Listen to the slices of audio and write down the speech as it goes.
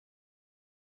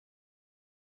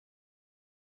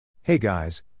Hey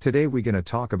guys, today we're gonna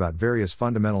talk about various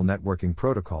fundamental networking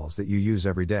protocols that you use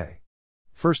every day.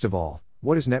 First of all,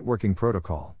 what is networking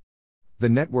protocol? The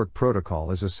network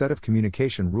protocol is a set of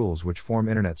communication rules which form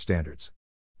internet standards.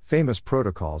 Famous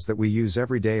protocols that we use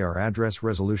every day are Address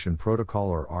Resolution Protocol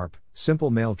or ARP,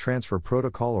 Simple Mail Transfer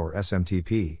Protocol or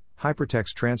SMTP,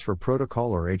 Hypertext Transfer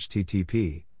Protocol or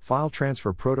HTTP, File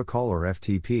Transfer Protocol or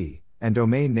FTP, and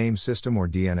Domain Name System or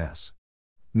DNS.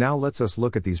 Now let's us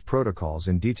look at these protocols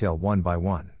in detail one by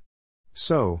one.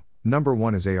 So, number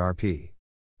 1 is ARP.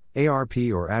 ARP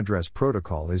or Address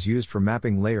Protocol is used for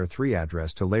mapping Layer 3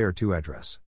 address to Layer 2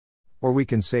 address. Or we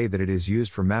can say that it is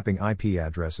used for mapping IP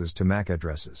addresses to MAC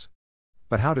addresses.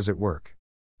 But how does it work?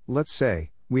 Let's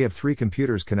say, we have 3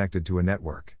 computers connected to a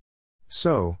network.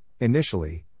 So,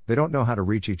 initially, they don't know how to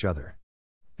reach each other.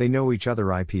 They know each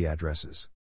other IP addresses.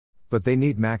 But they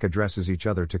need MAC addresses each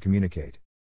other to communicate.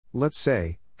 Let's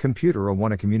say, Computer A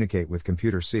want to communicate with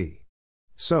Computer C.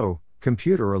 So,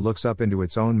 Computer A looks up into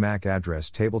its own MAC address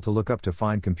table to look up to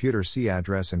find Computer C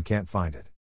address and can't find it.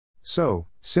 So,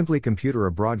 simply Computer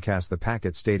A broadcasts the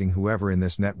packet stating whoever in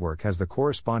this network has the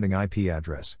corresponding IP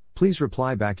address, please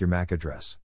reply back your MAC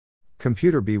address.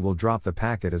 Computer B will drop the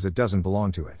packet as it doesn't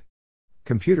belong to it.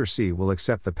 Computer C will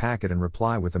accept the packet and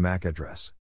reply with the MAC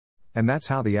address. And that's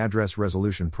how the Address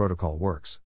Resolution Protocol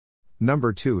works.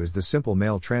 Number 2 is the Simple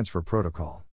Mail Transfer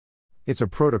Protocol. It's a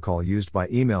protocol used by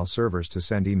email servers to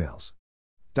send emails.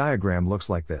 Diagram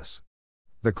looks like this.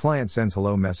 The client sends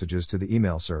hello messages to the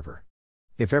email server.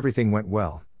 If everything went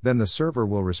well, then the server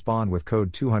will respond with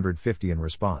code 250 in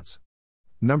response.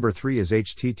 Number 3 is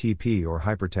HTTP or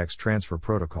Hypertext Transfer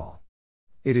Protocol.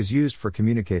 It is used for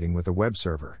communicating with a web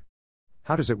server.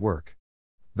 How does it work?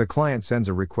 The client sends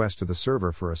a request to the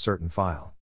server for a certain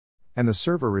file. And the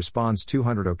server responds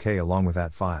 200 OK along with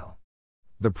that file.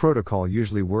 The protocol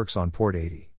usually works on port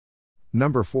 80.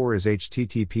 Number 4 is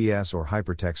HTTPS or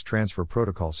Hypertext Transfer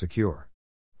Protocol Secure.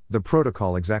 The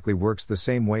protocol exactly works the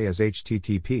same way as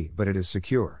HTTP, but it is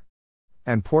secure.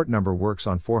 And port number works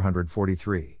on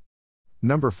 443.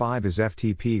 Number 5 is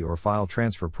FTP or File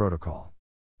Transfer Protocol.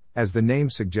 As the name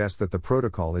suggests that the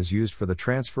protocol is used for the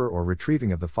transfer or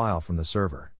retrieving of the file from the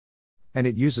server. And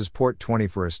it uses port 20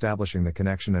 for establishing the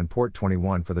connection and port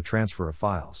 21 for the transfer of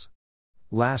files.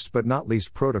 Last but not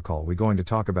least protocol we're going to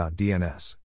talk about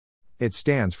DNS. It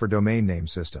stands for Domain Name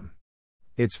System.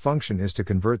 Its function is to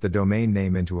convert the domain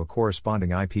name into a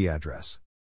corresponding IP address.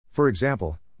 For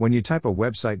example, when you type a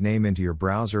website name into your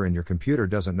browser and your computer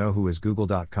doesn't know who is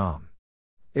google.com.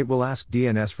 It will ask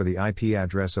DNS for the IP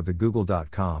address of the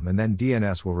google.com and then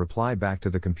DNS will reply back to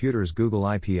the computer's Google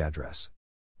IP address.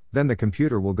 Then the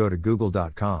computer will go to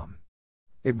google.com.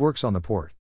 It works on the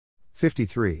port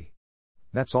 53.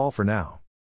 That's all for now.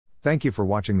 Thank you for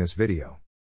watching this video.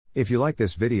 If you like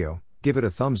this video, give it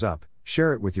a thumbs up,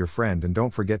 share it with your friend and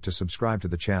don't forget to subscribe to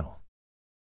the channel.